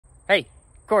Hey,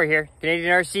 Corey here, Canadian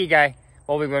RC guy.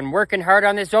 Well, we've been working hard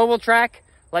on this oval track.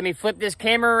 Let me flip this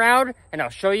camera around and I'll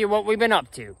show you what we've been up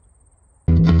to.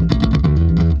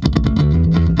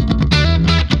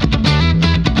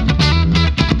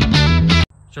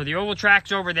 So the oval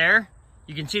track's over there.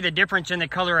 You can see the difference in the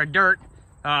color of dirt.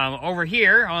 Over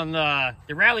here on the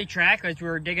rally track, as we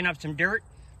were digging up some dirt,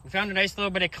 we found a nice little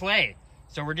bit of clay.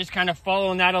 So we're just kind of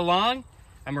following that along,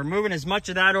 and we're moving as much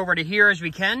of that over to here as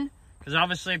we can, because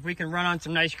obviously if we can run on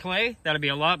some nice clay, that'll be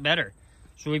a lot better.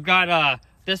 So we've got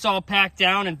this all packed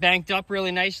down and banked up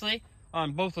really nicely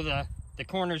on both of the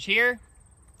corners here.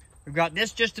 We've got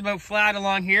this just about flat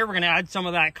along here. We're going to add some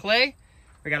of that clay.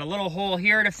 We got a little hole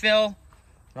here to fill,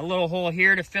 a little hole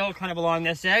here to fill kind of along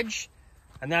this edge,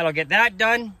 and that'll get that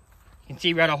done. You can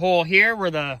see we got a hole here where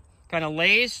the kind of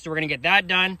lays, so we're going to get that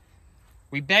done.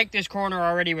 We banked this corner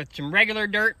already with some regular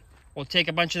dirt. We'll take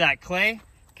a bunch of that clay,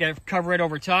 cover it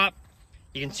over top.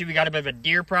 You can see we got a bit of a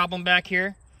deer problem back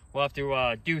here. We'll have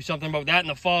to do something about that in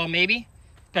the fall maybe,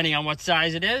 depending on what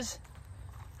size it is.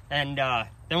 And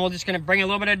then we're just going to bring a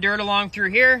little bit of dirt along through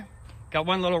here. Got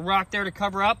one little rock there to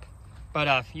cover up,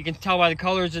 but you can tell by the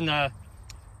colors in the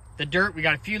dirt, we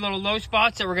got a few little low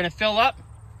spots that we're going to fill up.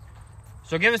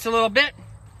 So give us a little bit.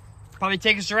 Probably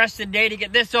take us the rest of the day to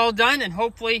get this all done, and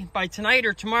hopefully by tonight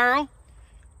or tomorrow,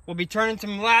 we'll be turning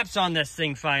some laps on this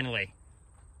thing finally.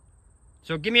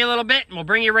 So give me a little bit and we'll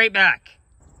bring you right back.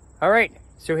 All right,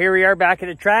 so here we are back at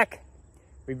the track.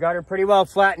 We've got her pretty well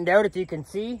flattened out, if you can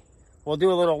see. We'll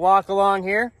do a little walk along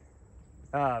here.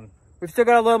 We've still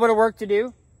got a little bit of work to do.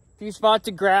 A few spots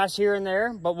of grass here and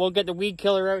there, but we'll get the weed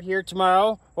killer out here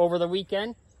tomorrow over the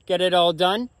weekend, get it all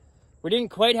done. We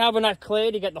didn't quite have enough clay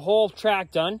to get the whole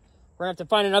track done. We're gonna have to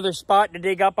find another spot to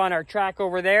dig up on our track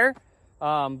over there.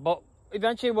 But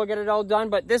eventually we'll get it all done,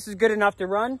 but this is good enough to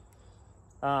run.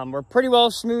 We're pretty well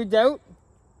smoothed out.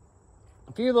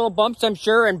 A few little bumps, I'm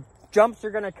sure, and jumps are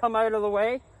gonna come out of the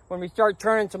way when we start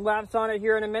turning some laps on it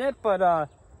here in a minute, but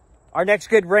our next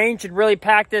good rain should really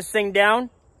pack this thing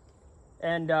down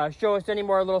and show us any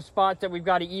more little spots that we've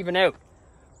got to even out.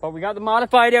 But we got the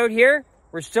Modified out here.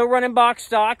 We're still running box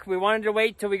stock. We wanted to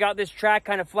wait till we got this track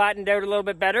kind of flattened out a little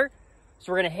bit better.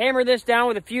 So we're gonna hammer this down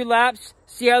with a few laps,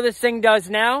 see how this thing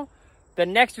does now. The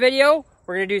next video,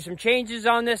 we're gonna do some changes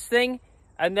on this thing,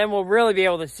 and then we'll really be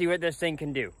able to see what this thing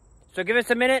can do. So give us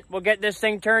a minute, we'll get this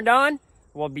thing turned on.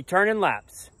 We'll be turning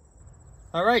laps.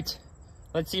 All right,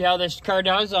 let's see how this car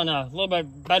does on a little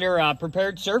bit better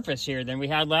prepared surface here than we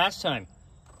had last time.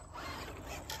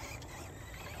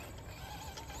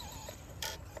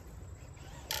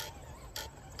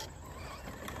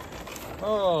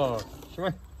 Oh, sure.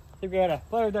 I think we gotta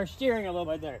play with our steering a little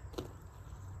bit there.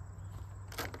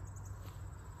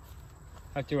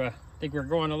 Have to, I think we're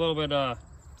going a little bit to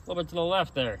the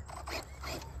left there.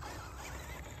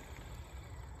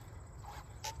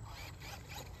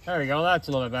 There we go, that's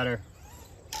a little bit better.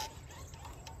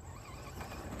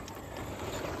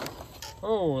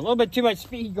 Oh, a little bit too much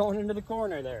speed going into the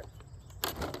corner there.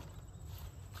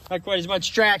 Not quite as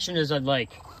much traction as I'd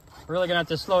like. We're really gonna have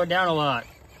to slow it down a lot.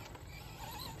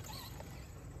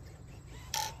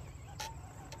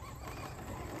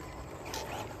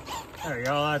 There we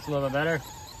go, that's a little bit better.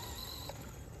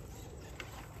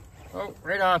 Oh,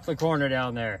 right off the corner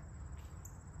down there.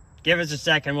 Give us a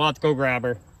second, we'll have to go grab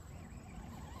her.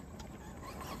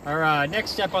 Our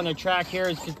next step on the track here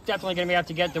is definitely going to have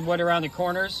to get the wood around the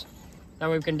corners. That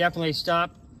way we can definitely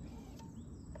stop,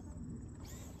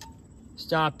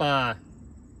 what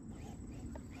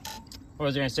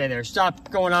was I going to say there? Stop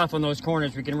going off on those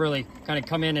corners. We can really kind of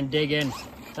come in and dig in,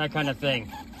 that kind of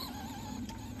thing.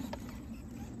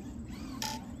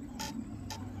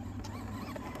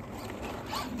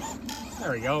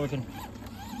 There we go, we can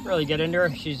really get into her.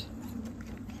 She's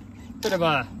a bit of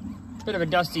a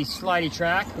dusty, slidey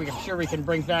track. I'm sure we can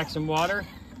bring back some water,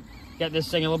 get this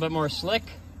thing a little bit more slick.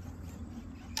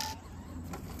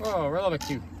 Whoa, we're a little bit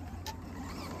too.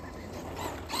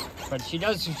 But she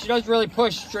does really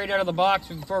push straight out of the box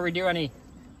before we do any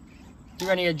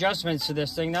adjustments to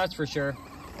this thing, that's for sure.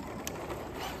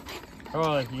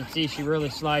 Oh, you can see she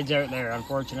really slides out there,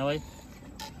 unfortunately.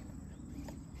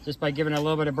 Just by giving it a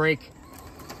little bit of break.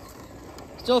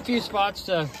 Still a few spots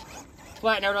to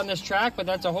flatten out on this track, but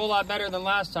that's a whole lot better than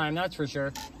last time, that's for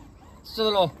sure. Just a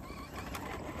little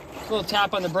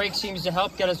tap on the brake seems to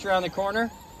help get us around the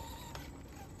corner.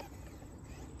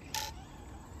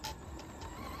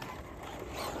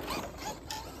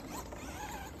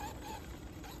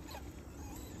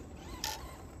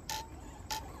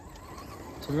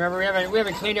 So remember, we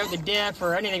haven't cleaned out the diff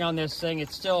or anything on this thing.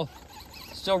 It's still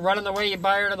running the way you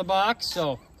buy it out of the box,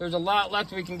 so there's a lot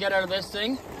left we can get out of this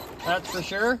thing. that's for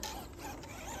sure.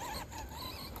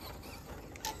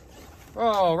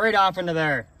 Oh, right off into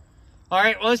there. All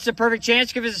right, well, this is a perfect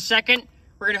chance. Give us a second.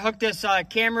 We're gonna hook this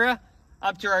camera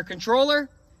up to our controller.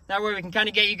 That way we can kind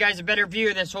of get you guys a better view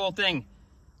of this whole thing.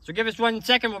 So give us 1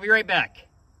 second, we'll be right back.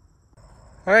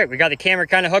 All right, we got the camera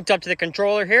kind of hooked up to the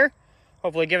controller here.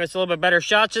 Hopefully give us a little bit better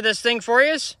shots of this thing for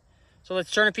you. So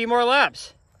let's turn a few more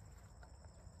laps.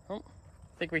 Oh,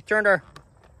 I think we turned our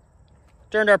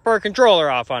poor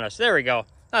controller off on us. There we go.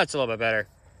 That's a little bit better.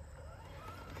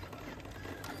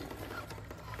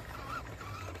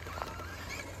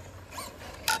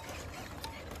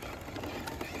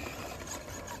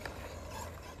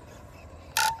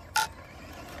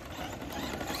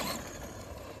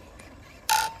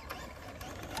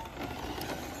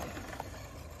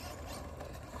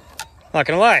 Not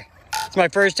gonna lie, it's my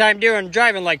first time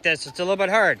driving like this. It's a little bit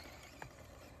hard.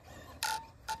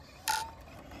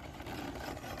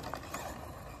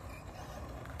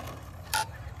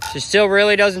 She still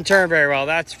really doesn't turn very well,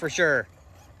 that's for sure.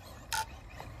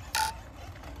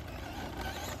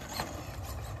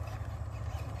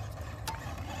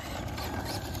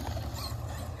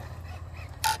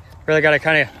 Really gotta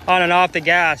kind of on and off the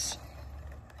gas.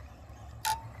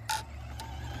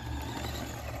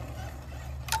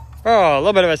 Oh, a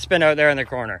little bit of a spin out there in the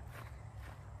corner.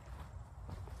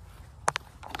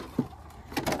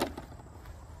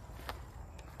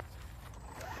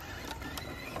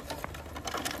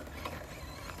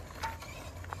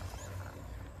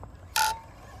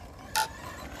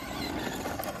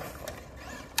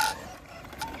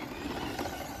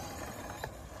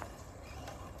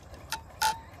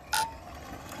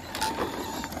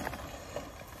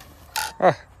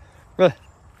 Oh, really.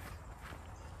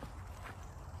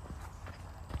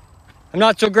 I'm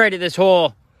not so great at this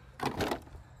whole,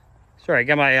 sorry, I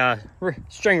got my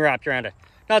string wrapped around it.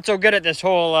 Not so good at this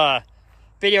whole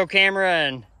video camera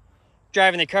and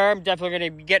driving the car. I'm definitely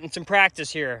going to be getting some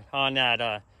practice here on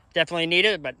that. Definitely need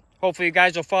it, but hopefully you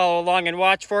guys will follow along and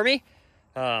watch for me.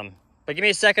 But give me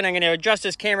a second, I'm going to adjust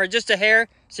this camera just a hair,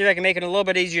 see if I can make it a little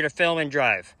bit easier to film and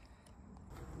drive.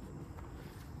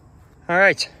 All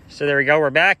right, so there we go, we're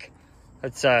back.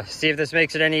 Let's see if this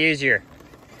makes it any easier.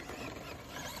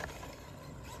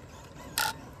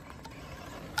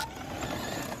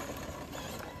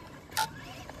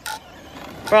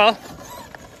 Well,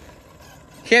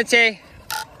 can't say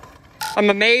I'm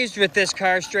amazed with this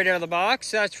car straight out of the box,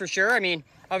 that's for sure. I mean,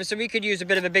 obviously we could use a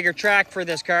bit of a bigger track for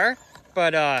this car,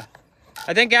 but I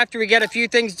think after we get a few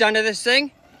things done to this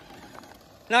thing,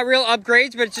 not real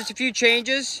upgrades, but it's just a few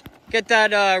changes, get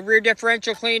that rear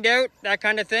differential cleaned out, that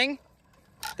kind of thing,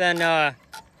 then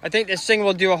I think this thing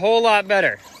will do a whole lot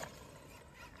better.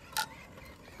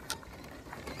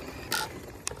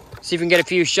 See if we can get a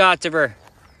few shots of her.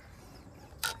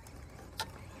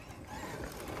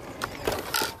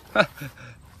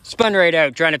 Spun right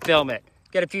out trying to film it.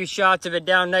 Get a few shots of it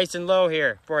down nice and low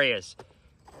here for you.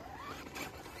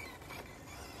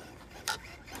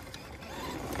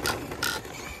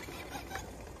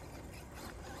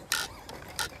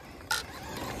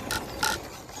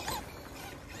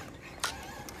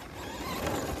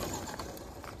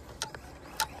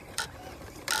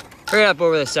 Hurry up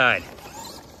over the side.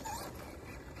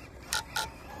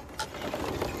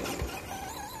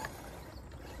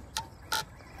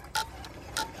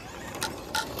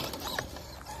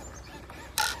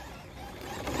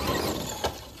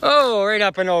 Oh, right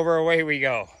up and over, away we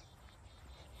go.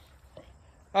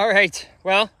 All right,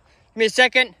 well, give me a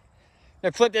second. I'm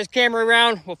gonna flip this camera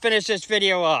around. We'll finish this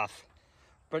video off.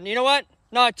 But you know what?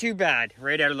 Not too bad,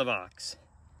 right out of the box.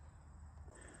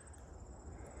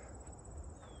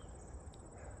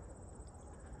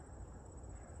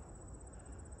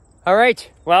 All right,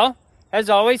 well, as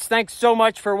always, thanks so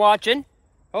much for watching.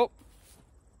 Oh.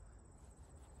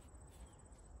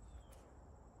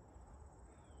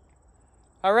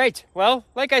 All right, well,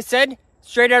 like I said,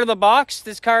 straight out of the box,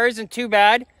 this car isn't too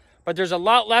bad, but there's a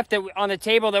lot left on the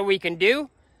table that we can do.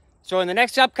 So in the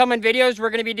next upcoming videos, we're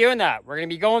gonna be doing that. We're gonna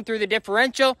be going through the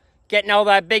differential, getting all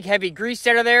that big heavy grease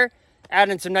out of there,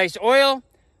 adding some nice oil.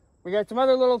 We got some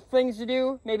other little things to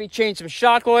do, maybe change some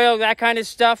shock oil, that kind of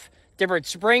stuff, different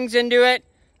springs into it.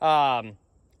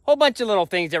 Whole bunch of little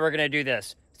things that we're gonna do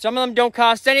this. Some of them don't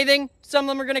cost anything. Some of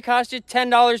them are gonna cost you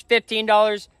 $10,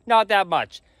 $15, not that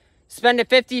much. Spend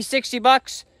 50, 60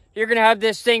 bucks, you're gonna have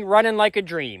this thing running like a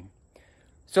dream.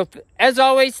 So as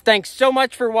always, thanks so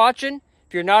much for watching.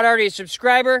 If you're not already a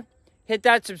subscriber, hit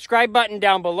that subscribe button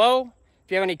down below.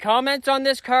 If you have any comments on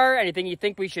this car, anything you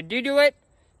think we should do to it,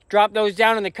 drop those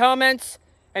down in the comments.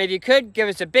 And if you could, give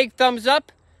us a big thumbs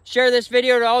up. Share this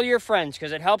video to all your friends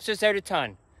because it helps us out a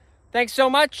ton. Thanks so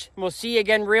much, and we'll see you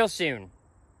again real soon.